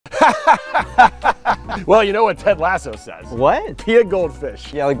Well, you know what Ted Lasso says. What? Be a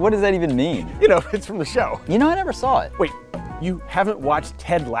goldfish. Yeah, like what does that even mean? You know, it's from the show. You know, I never saw it. Wait, you haven't watched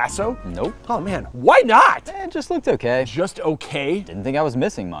Ted Lasso? Nope. Oh man, why not? It just looked okay. Just okay? Didn't think I was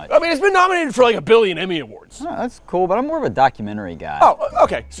missing much. I mean, it's been nominated for like 1 billion Emmy Awards. Oh, that's cool, but I'm more of a documentary guy. Oh,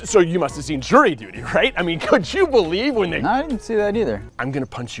 okay. So you must have seen Jury Duty, right? I mean, could you believe when they... No, I didn't see that either. I'm gonna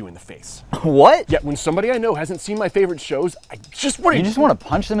punch you in the face. What? Yeah, when somebody I know hasn't seen my favorite shows, I just want to... You just want to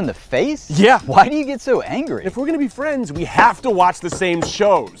punch them in the face? Yeah. Why do you get so angry? If we're gonna be friends, we have to watch the same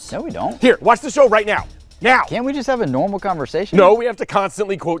shows. No, we don't. Here, watch the show right now. Now! Can't we just have a normal conversation? No, we have to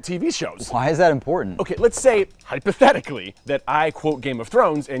constantly quote TV shows. Why is that important? Okay, let's say, hypothetically, that I quote Game of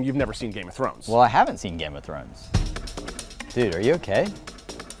Thrones and you've never seen Game of Thrones. Well, I haven't seen Game of Thrones. Dude, are you okay?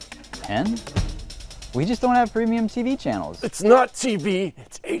 Penn? We just don't have premium TV channels. It's not TV,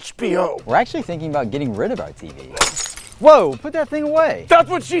 it's HBO. We're actually thinking about getting rid of our TV. Whoa, put that thing away.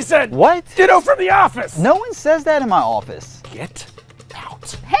 That's what she said. What? Ditto from The Office. No one says that in my office. Get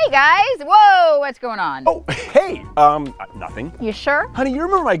out. Hey guys, whoa, what's going on? Oh, hey, nothing. You sure? Honey, you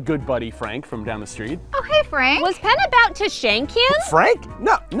remember my good buddy Frank from down the street? Oh, hey Frank. Was Penn about to shank him? Frank?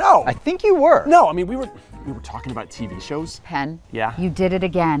 No. I think you were. No, I mean, we were talking about TV shows. Penn. Yeah? You did it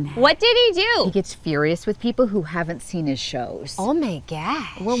again. What did he do? He gets furious with people who haven't seen his shows. Oh my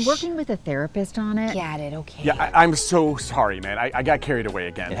gosh. We're working with a therapist on it. Got it, okay. Yeah, I'm so sorry, man. I got carried away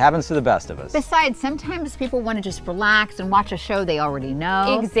again. It happens to the best of us. Besides, sometimes people want to just relax and watch a show they already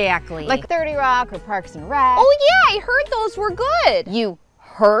know. Exactly. Like 30 Rock or Parks and Rec. Oh yeah, I heard those were good. You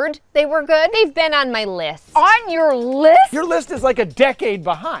heard they were good? They've been on my list. On your list? Your list is like a decade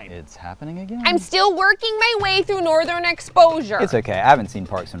behind. It's happening again? I'm still working my way through Northern Exposure. It's okay. I haven't seen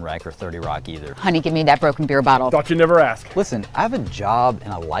Parks and Rec or 30 Rock either. Honey, give me that broken beer bottle. Thought you'd never ask. Listen, I have a job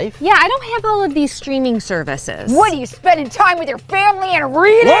and a life. Yeah, I don't have all of these streaming services. What are you spending time with your family and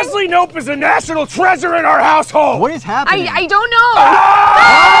reading? Leslie Knope is a national treasure in our household. What is happening? I don't know.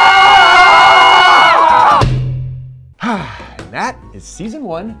 And that is season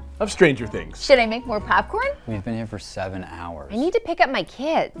 1 of Stranger Things. Should I make more popcorn? We've been here for 7 hours. I need to pick up my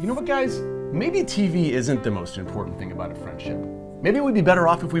kids. You know what, guys? Maybe TV isn't the most important thing about a friendship. Maybe we'd be better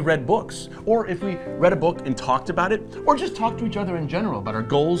off if we read books, or if we read a book and talked about it, or just talked to each other in general about our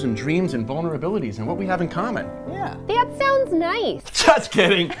goals and dreams and vulnerabilities and what we have in common. Yeah. That sounds nice. Just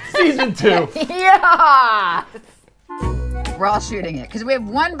kidding. Season 2. Yeah! We're all shooting it, because we have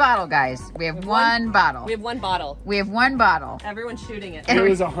one bottle, guys. We have one bottle. We have one bottle. We have one bottle. Everyone's shooting it. It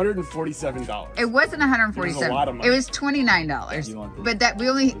was $147. It wasn't $147. It was a lot of money. It was $29. But that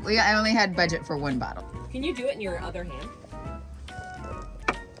I only had budget for one bottle. Can you do it in your other hand?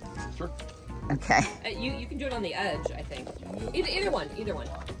 Sure. Okay. You can do it on the edge, I think. Either one. Here,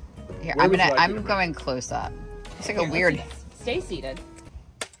 Where would you like I'm it? going close up. It's like Here, a weird. Stay seated.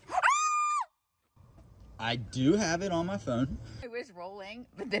 I do have it on my phone. It was rolling,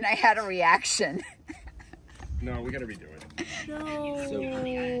 but then I had a reaction. No, we gotta redo it.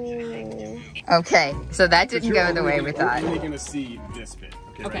 Okay, so that didn't go the way we thought. You're only gonna see this bit.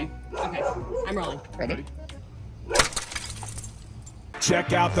 Okay. I'm rolling. Ready?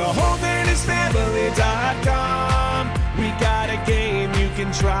 Check out the HoldernessFamily.com. We got a game you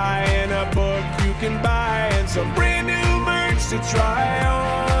can try and a book you can buy and some brand new merch to try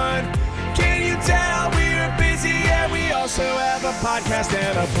on. Can you tell we're busy? Yeah, we also have a podcast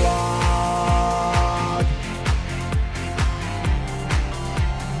and a blog.